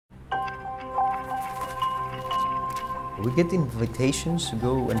We get invitations to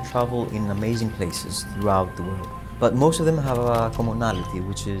go and travel in amazing places throughout the world. But most of them have a commonality,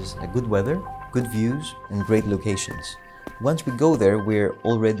 which is a good weather, good views, and great locations. Once we go there, we're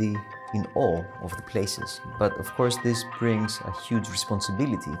already in awe of the places. But of course, this brings a huge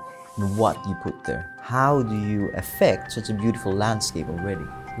responsibility in what you put there. How do you affect such a beautiful landscape already?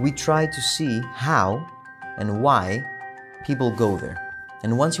 We try to see how and why people go there.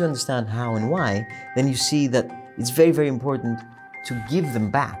 And once you understand how and why, then you see that it's very, very important to give them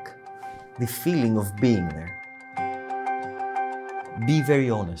back the feeling of being there. Be very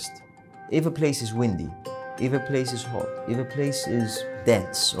honest. If a place is windy, if a place is hot, if a place is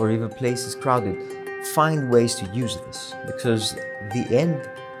dense, or if a place is crowded, find ways to use this, because the end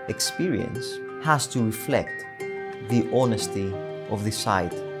experience has to reflect the honesty of the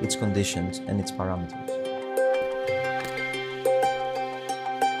site, its conditions, and its parameters.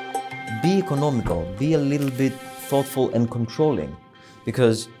 Be economical, be a little bit thoughtful and controlling,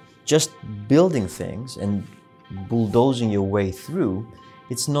 because just building things and bulldozing your way through,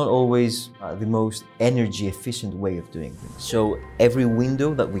 it's not always the most energy efficient way of doing things. So every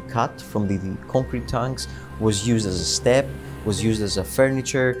window that we cut from the concrete tanks was used as a step, was used as a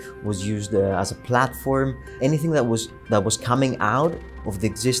furniture, was used as a platform. Anything that was coming out of the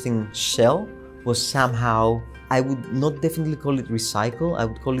existing shell was somehow, I would not definitely call it recycle, I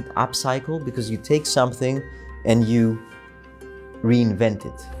would call it upcycle, because you take something and you reinvent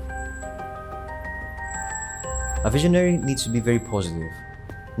it. A visionary needs to be very positive,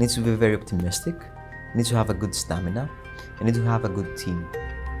 needs to be very optimistic, needs to have a good stamina, and needs to have a good team.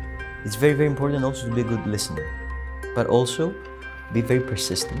 It's very, very important also to be a good listener, but also be very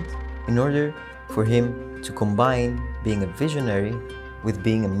persistent in order for him to combine being a visionary with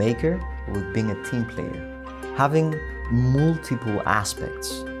being a maker, or with being a team player. Having multiple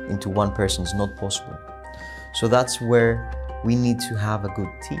aspects into one person is not possible. So that's where we need to have a good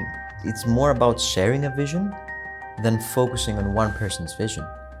team. It's more about sharing a vision than focusing on one person's vision.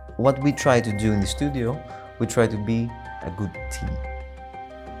 What we try to do in the studio, we try to be a good team.